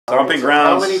Stomping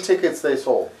grounds. How many tickets they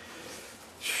sold?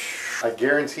 I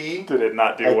guarantee. Did it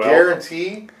not do well? I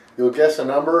guarantee you'll guess a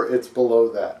number. It's below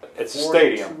that. It's a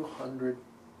stadium. 200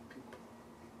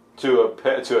 people.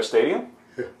 To a stadium?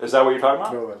 Yeah. Is that what you're talking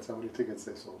about? No, that's how many tickets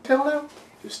they sold. Tell them.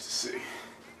 Just to see.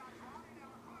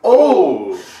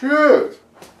 Oh shit!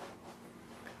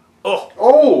 Oh!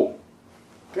 Oh!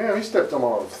 Damn, he stepped him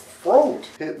on his throat.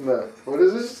 Hitting the, what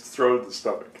is this? Throat of the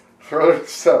stomach. Throat of the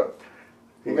stomach.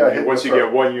 He got hit once you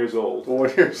get 1 year old.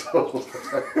 1 year old.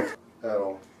 At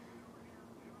all.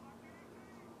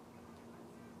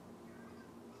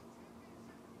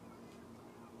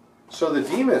 So the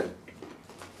demon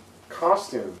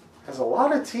costume has a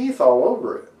lot of teeth all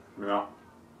over it. Yeah.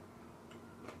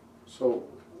 So,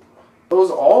 those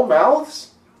all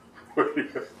mouths?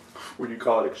 Would you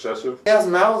call it excessive? He has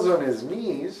mouths on his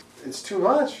knees. It's too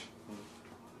much.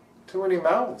 Too many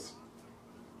mouths.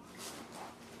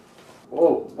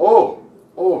 Oh, oh,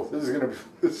 oh! This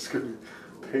is gonna be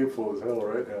painful as hell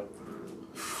right now.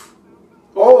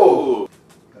 Oh!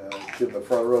 Kid in the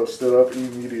front row stood up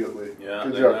immediately. Yeah,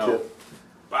 good job, kid.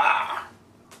 Ah.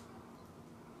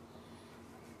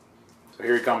 So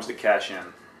here he comes to cash in.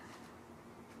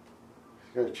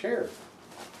 He's got a chair.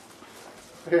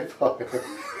 Hey, Paul.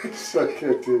 He's so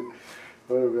good, dude.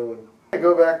 What a villain. I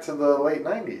go back to the late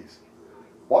 90s.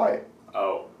 Why?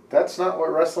 Oh. That's not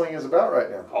what wrestling is about right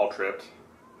now. Paul tripped.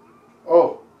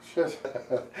 Oh, shit.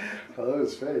 I love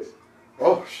his face.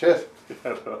 Oh, shit.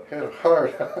 Hit him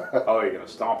hard. Oh, you're going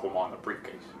to stomp him on the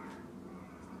briefcase.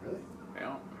 Really?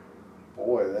 Yeah.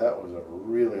 Boy, that was a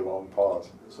really long pause.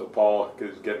 So Paul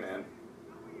is getting in.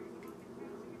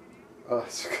 Oh,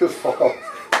 it's a good fall.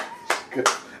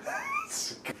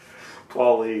 It's good.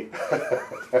 Paul Lee.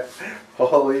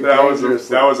 Paul Lee. That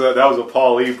was a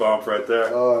Paul Lee bump right there.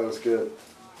 Oh, it was good.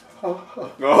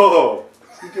 Oh.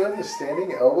 Is he doing the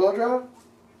standing elbow drop?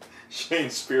 Shane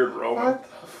speared Roman. What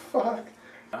the fuck?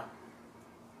 Yeah.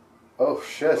 Oh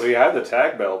shit. Well, he had the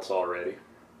tag belts already.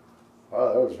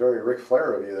 Wow, that was very Ric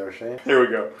Flair of you there, Shane. Here we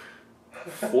go.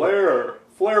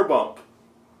 Flair bump.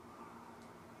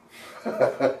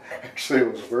 Actually,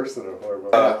 it was worse than a Flair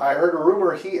bump. I heard a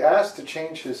rumor he asked to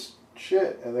change his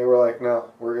shit, and they were like,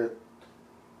 "No, we're good."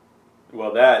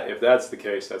 Well, if that's the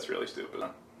case, that's really stupid.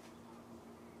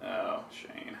 Oh,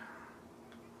 Shane.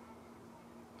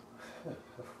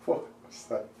 What was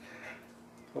that?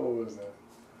 What was that?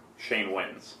 Shane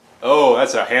wins. Oh,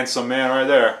 that's a handsome man right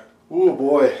there. Ooh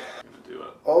boy. Do it.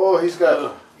 Oh, he's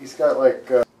got like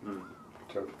to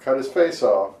cut his face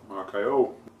off. Okay.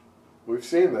 Oh. We've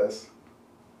seen this.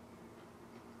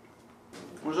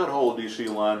 What was that whole DC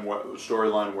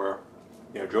storyline where,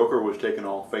 Joker was taking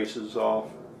all faces off?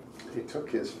 He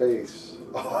took his face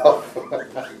off.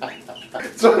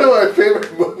 It's one of my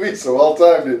favorite movies of all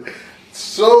time, dude.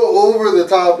 So over the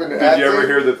top in acting. Did you ever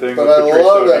hear the thing but with I Patrice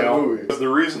love that O'Neal? movie. The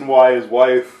reason why his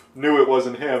wife knew it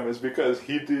wasn't him is because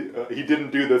he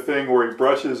didn't do the thing where he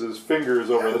brushes his fingers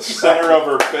over the center of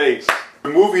her face. The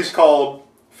movie's called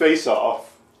Face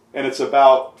Off, and it's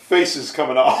about faces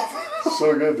coming off.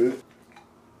 So good, dude.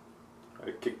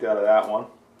 I kicked out of that one.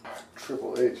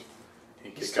 Triple H.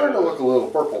 He's starting to look a little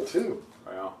purple too.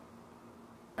 Well,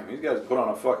 these guys put on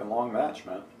a fucking long match,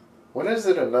 man. When is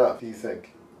it enough, do you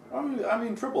think? I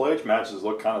mean, Triple H matches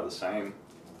look kind of the same.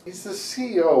 He's the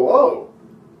COO.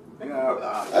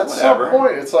 Yeah, At some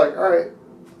point, it's like, all right,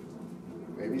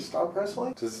 maybe stop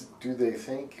wrestling. Do they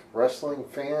think wrestling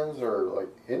fans are like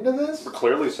into this? But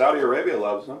clearly, Saudi Arabia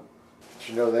loves them. Did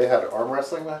you know they had arm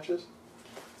wrestling matches?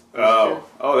 Oh,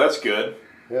 that's good.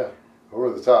 Yeah,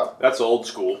 over the top. That's old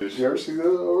school. Did you ever see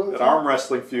those over the top? An arm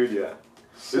wrestling feud, yeah.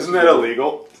 Isn't that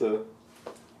illegal?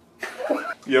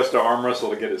 He has to arm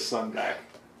wrestle to get his son back.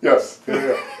 Yes.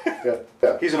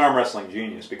 Yeah. He's an arm wrestling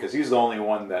genius because he's the only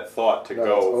one that thought to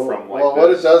go from like well, this what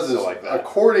it does is, like that.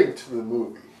 according to the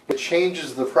movie, it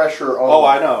changes the pressure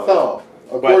on the thumb.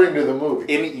 According to the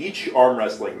movie. In each arm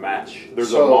wrestling match, there's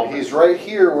a so moment. He's right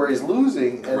here where he's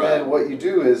losing, and then what you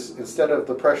do is, instead of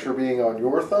the pressure being on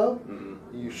your thumb,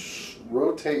 you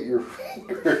rotate your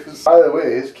fingers. By the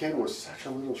way, his kid was such a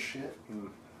little shit.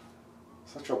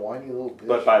 Such a whiny little bitch.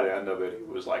 But by the end of it,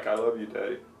 he was like, "I love you,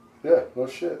 Daddy." Yeah, no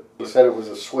shit. He said it was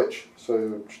a switch, so he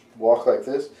would walk like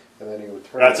this, and then he would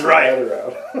turn his head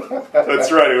around.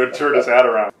 That's right, he would turn his head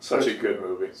around. Such a good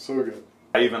movie. So good.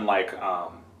 I even like...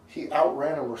 he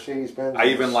outran a Mercedes-Benz. I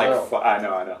even like... I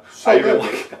know. So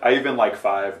I even like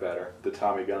 5 better. The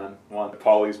Tommy Gunn one.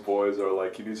 Paulie's boys are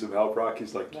like, "You need some help, Rock?"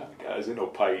 He's like, "No, guys, ain't no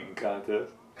pie eating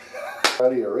contest."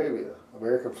 Saudi Arabia.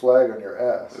 American flag on your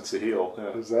ass. It's a heel,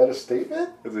 yeah. Is that a statement?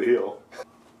 It's a heel.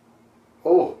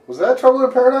 Oh, was that Trouble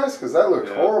in Paradise? Because that looked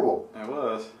horrible. It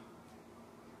was.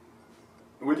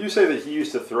 Would you say that he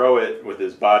used to throw it with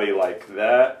his body like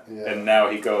that, and now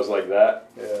he goes like that?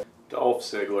 Yeah. Dolph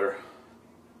Ziggler.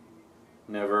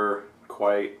 Never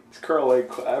quite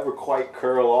ever quite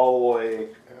curl all the way.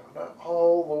 Yeah, not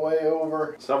all the way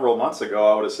over. Several months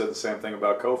ago, I would have said the same thing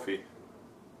about Kofi.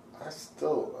 I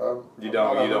still, you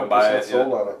don't buy it.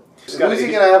 Sold on it. Who's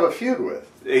he gonna have a feud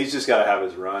with? He's just got to have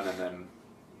his run and then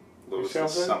lose to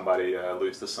somebody,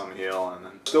 lose to some heel, and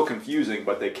then still confusing.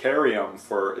 But they carry him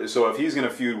for. So if he's gonna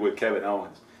feud with Kevin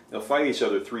Owens, they'll fight each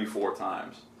other 3-4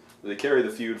 times. They carry the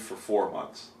feud for 4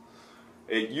 months.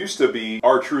 It used to be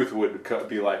R-Truth would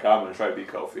be like, I'm going to try to beat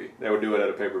Kofi. They would do it at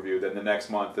a pay-per-view. Then the next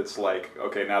month, it's like,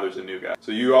 okay, now there's a new guy.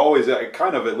 So you always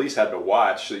kind of at least had to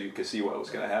watch so you could see what was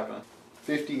going to happen.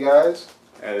 50 guys?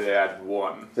 And they had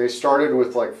one. They started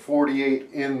with like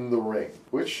 48 in the ring.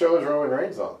 Which show is Roman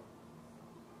Reigns on?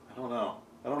 I don't know.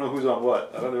 I don't know who's on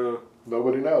what. I don't know.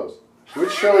 Nobody knows.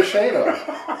 Which show is Shane on?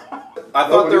 I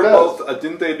thought they were both.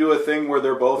 Didn't they do a thing where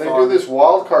they're both? They do this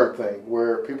wild card thing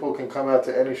where people can come out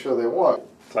to any show they want.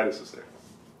 Titus is there.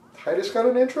 Titus got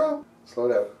an intro? Slow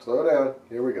down. Slow down.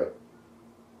 Here we go.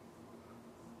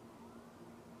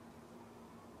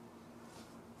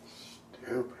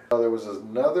 Stupid. Oh, there was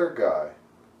another guy.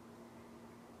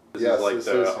 This is like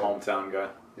the hometown guy.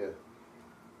 Yeah.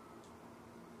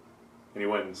 And he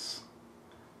wins.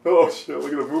 Oh shit!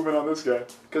 Look at the movement on this guy.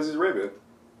 Because he's Arabian.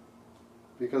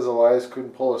 Because Elias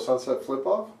couldn't pull a sunset flip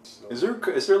off? So.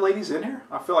 Is there ladies in here?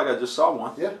 I feel like I just saw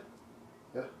one. Yeah.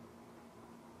 Yeah.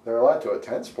 They're allowed to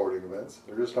attend sporting events.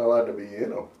 They're just not allowed to be in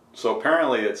them. So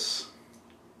apparently it's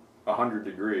 100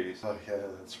 degrees. Oh yeah,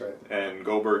 that's right. And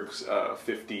Goldberg's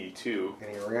 52.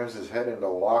 And he rams his head into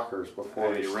lockers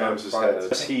before he rams his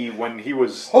head. When he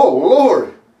was... Oh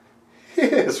Lord! He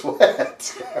is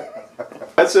wet.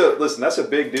 That's a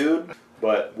big dude.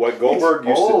 But what Goldberg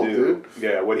used to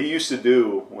do, what he used to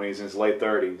do when he's in his late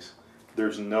 30s,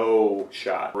 there's no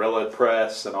shot. Gorilla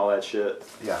press and all that shit.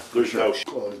 Yeah, there's no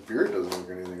shot. Well, his beard doesn't look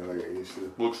anything like it used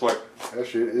to. Looks like that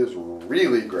shit is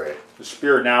really great. The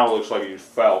spear now looks like he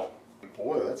fell.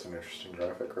 Boy, that's an interesting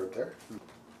graphic right there.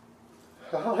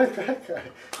 I like that guy.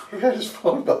 He had his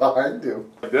phone behind him.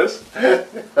 Like this?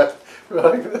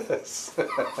 Like this.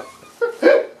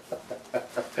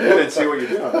 I didn't see what you're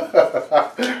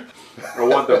doing. I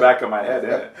want the back of my head in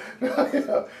it.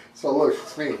 Yeah. So look,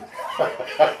 it's me.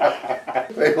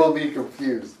 They will be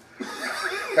confused.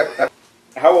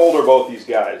 How old are both these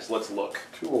guys? Let's look.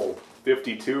 Too old.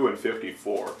 52 and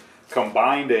 54.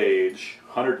 Combined age,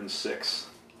 106.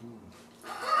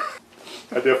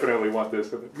 I definitely want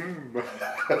this.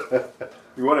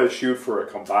 You want to shoot for a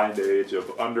combined age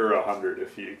of under 100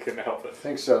 if you can help it. I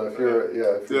think so. If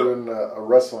you're doing a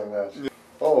wrestling match.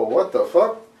 Oh, what the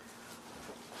fuck?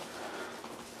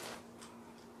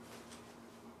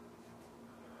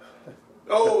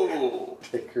 Oh!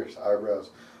 Taker's eyebrows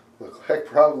look like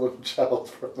problem child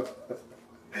from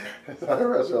his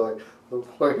eyebrows are like little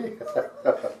pointy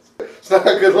eyebrows. It's not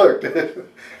a good look, dude.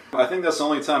 I think that's the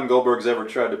only time Goldberg's ever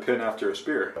tried to pin after a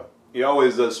spear. He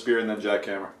always does spear and then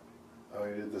jackhammer. Oh,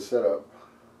 he did the setup.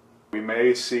 We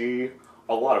may see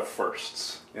a lot of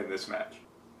firsts in this match.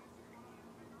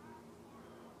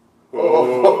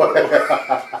 Oh, boy.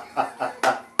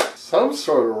 Some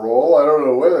sort of roll. I don't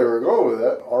know where they were going with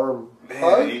that. Arm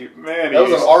hug? Man, that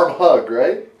was an arm hug,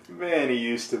 right? Man, he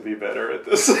used to be better at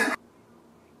this.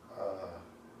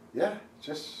 Yeah,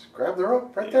 just grab the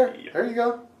rope right there. Yep. There you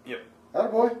go. Yep.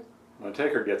 Attaboy. When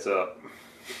Taker gets up,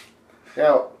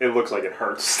 it looks like it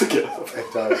hurts to get up.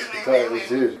 It does. It does.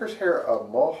 Dude, Taker's hair a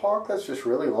mohawk that's just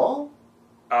really long?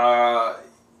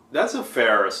 That's a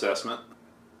fair assessment.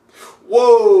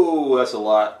 Whoa, that's a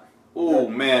lot. Oh,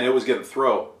 man, it was getting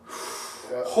throw.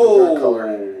 Yeah,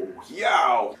 oh,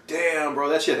 yow. Damn, bro,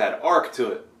 that shit had arc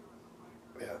to it.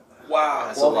 Yeah. Wow,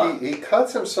 that's a lot. He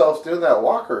cuts himself doing that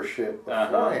walker shit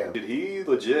beforehand. Did he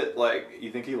legit,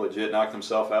 you think he legit knocked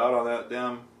himself out on that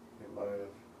damn? He might have.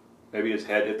 Maybe his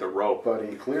head hit the rope. But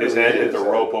he clearly his head hit the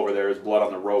rope over there. His blood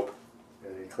on the rope.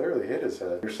 Yeah, he clearly hit his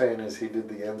head. You're saying is he did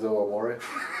the Enzo Amore?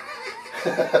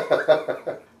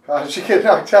 How did she get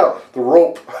knocked out? The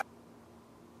rope.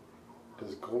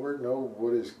 Does Goldberg know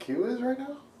what his cue is right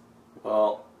now?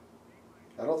 Well,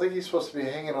 I don't think he's supposed to be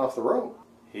hanging off the rope.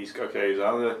 He's on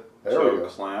the choke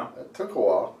slam. That took a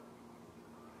while.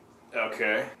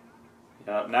 Okay.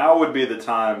 Yeah, now would be the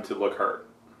time to look hurt.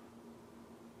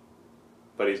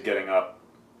 But he's getting up,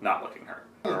 not looking hurt.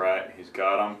 All right, he's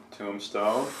got him.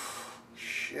 Tombstone.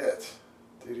 Shit.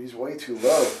 Dude, he's way too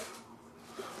low.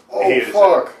 Oh,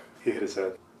 fuck. He hit his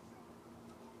head.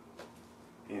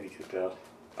 And he kicked out.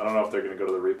 I don't know if they're going to go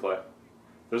to the replay.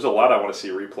 There's a lot I want to see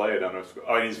replayed.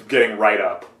 Oh, and he's getting right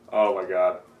up. Oh my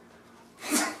god.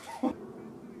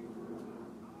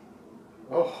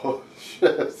 Oh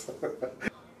shit.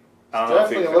 I don't know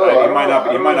if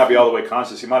he might not be all the way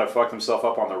conscious. He might have fucked himself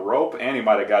up on the rope, and he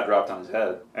might have got dropped on his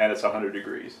head. And it's 100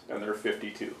 degrees, and they're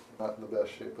 52. Not in the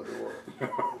best shape of the world.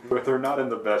 But they're not in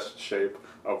the best shape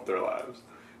of their lives.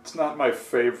 It's not my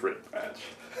favorite match.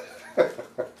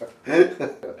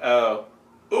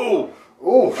 Ooh,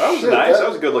 that was shit, nice. That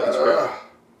was a good looking script.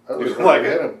 That was like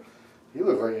hit him. He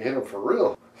looked like he hit him for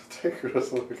real. Taker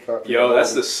doesn't look cocky. Yo,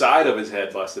 that's the side of his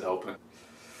head busted open.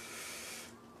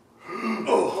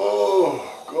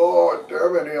 Oh, god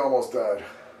damn it, he almost died.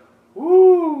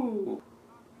 Woo!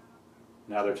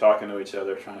 Now they're talking to each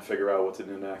other, trying to figure out what to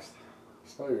do next.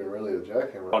 It's not even really a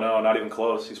jackhammer. Oh no, not even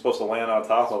close. He's supposed to land on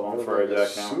top of him for a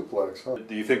jackhammer. Suplex, huh?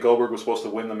 Do you think Goldberg was supposed to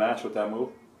win the match with that move?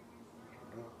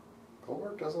 No.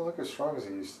 Goldberg doesn't look as strong as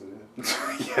he used to do.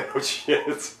 Yeah, no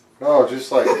shit. No,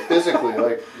 just like physically,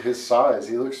 like his size,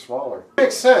 he looks smaller.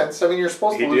 Makes sense. I mean, you're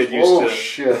supposed to lose. Oh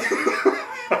shit!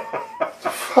 What the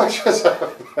fuck just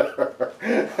happened there?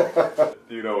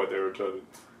 You know what they were trying to do.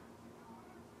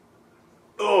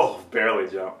 Oh, barely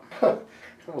jump.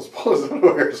 Almost pulls the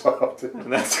lawyers off, dude.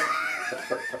 And that's.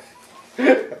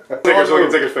 Taker's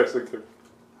looking, Taker's face, look through.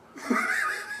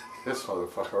 This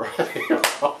motherfucker right here.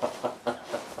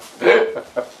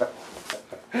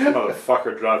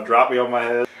 Motherfucker drop me on my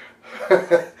head.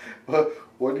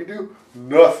 What'd you do?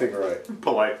 Nothing right.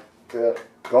 Polite. Yeah.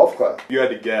 Golf clap. You had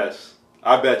to guess.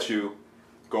 I bet you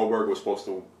Goldberg was supposed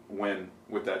to win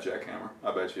with that jackhammer.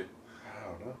 I bet you. I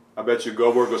don't know. I bet you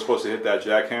Goldberg was supposed to hit that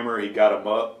jackhammer. He got him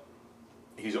up.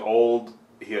 He's old.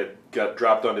 He had got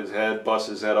dropped on his head, bust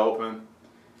his head open.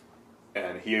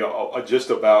 And he just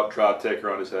about dropped Taker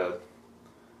on his head.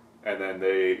 And then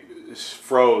they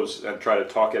froze and tried to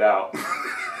talk it out.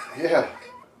 Yeah.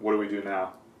 What do we do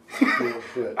now?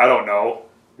 Yeah. I don't know.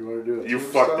 You want to do it? You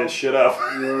fucked this shit up.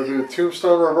 You want to do a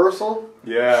tombstone reversal?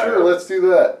 Yeah. Sure, let's do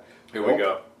that. Here we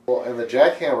go. Well, and the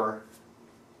jackhammer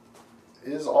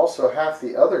is also half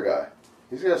the other guy.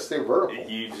 He's got to stay vertical.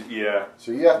 Yeah.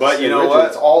 So you have to but stay you know rigid. what?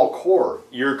 It's all core.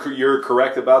 You're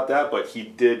correct about that, but he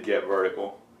did get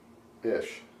vertical.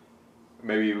 Ish.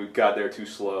 Maybe we got there too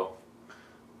slow.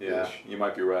 Yeah, Ish. you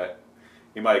might be right.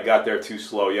 He might have got there too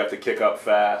slow. You have to kick up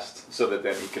fast so that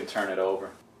then he can turn it over.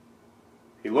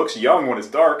 He looks young when it's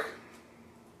dark.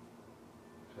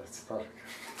 That's not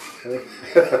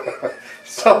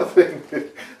something.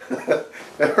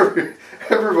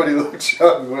 Everybody looks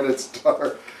young when it's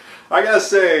dark. I gotta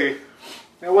say,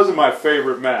 that wasn't my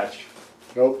favorite match.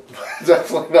 Nope,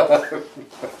 definitely not.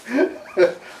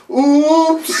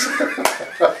 Oops.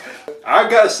 I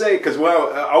gotta say, because when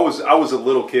I was a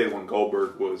little kid when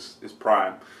Goldberg was his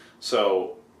prime,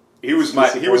 so he was my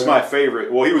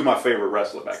favorite. Well, he was my favorite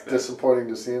wrestler back then. Disappointing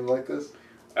to see him like this.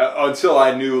 Until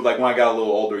I knew, like when I got a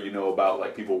little older, you know about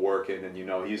like people working, and you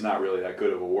know he's not really that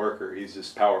good of a worker. He's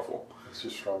just powerful. He's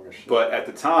just strong as shit. But at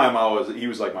the time, he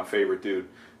was like my favorite dude.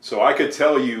 So I could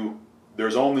tell you,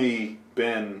 there's only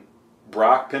been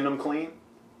Brock pinned him clean,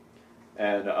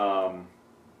 and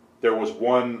there was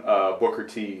one Booker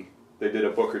T. They did a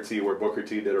Booker T where Booker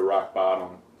T did a rock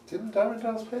bottom. Didn't Diamond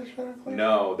Dallas Page pin him clean?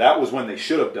 No, that was when they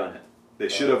should have done it. They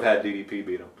should have had DDP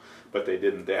beat him, but they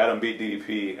didn't. They had him beat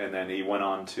DDP, and then he went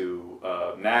on to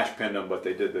Nash pinned him, but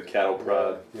they did the cattle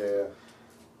prod. Yeah.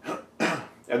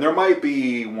 And there might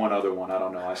be one other one. I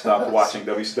don't know. I stopped watching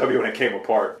WCW when it came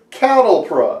apart. Cattle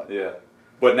prod. Yeah.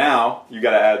 But now, you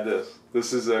got to add this.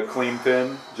 This is a clean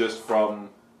pin just from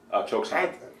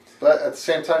chokeslam. But at the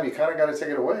same time, you kind of got to take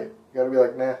it away. You got to be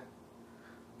like, nah,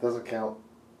 doesn't count.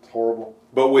 It's horrible.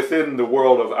 But within the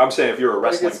world of, I'm saying if you're a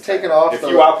wrestling it's taken off. If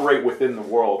you operate within the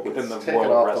world, within the taken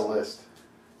world off of wrestling, the list.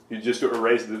 You just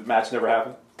erase the match never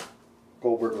happened?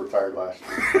 Goldberg retired last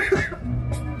year.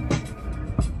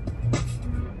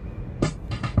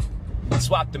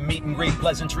 Swap the meet and greet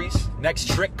pleasantries. Next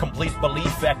trick, complete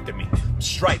beliefectomy.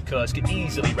 Strike, cuz can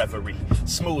easily referee.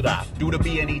 Smooth out, do the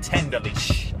B&E tenderly.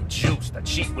 Shh, I'm juiced, I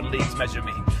cheat when leagues measure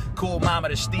me. Cool mama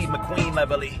to Steve McQueen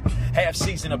levelly. Half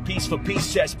season of piece for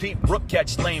piece, chest peep. Brook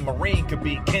catch lane, Marine could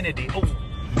be Kennedy. Ooh.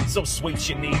 So sweet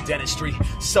you need dentistry.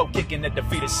 So kicking that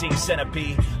defeated scene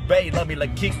centipede. Babe, let me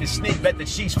like keep the sneak. Bet that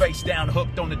she's face down,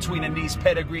 hooked on the tween and knees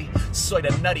pedigree. Soy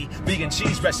the nutty vegan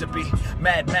cheese recipe.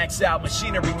 Mad Max out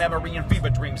machinery, memory and fever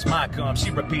dreams. My cum, she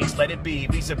repeats, let it be.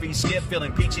 Vis-a-vis skip,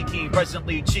 feeling peachy keen.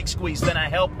 Presently cheek squeeze, then I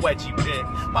help wedgie pick.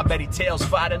 My Betty Tails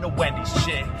fight in the Wendy's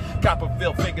chick.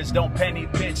 Copperfield figures don't penny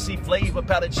pitch. See flavor,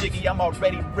 powder jiggy, I'm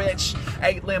already rich.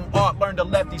 8-limb art, learned a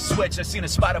lefty switch. I seen a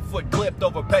spider foot clipped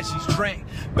over Pesci's drink.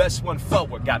 Best one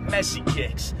forward, got messy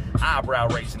kicks. Eyebrow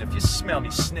raising if you smell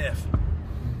me sniff.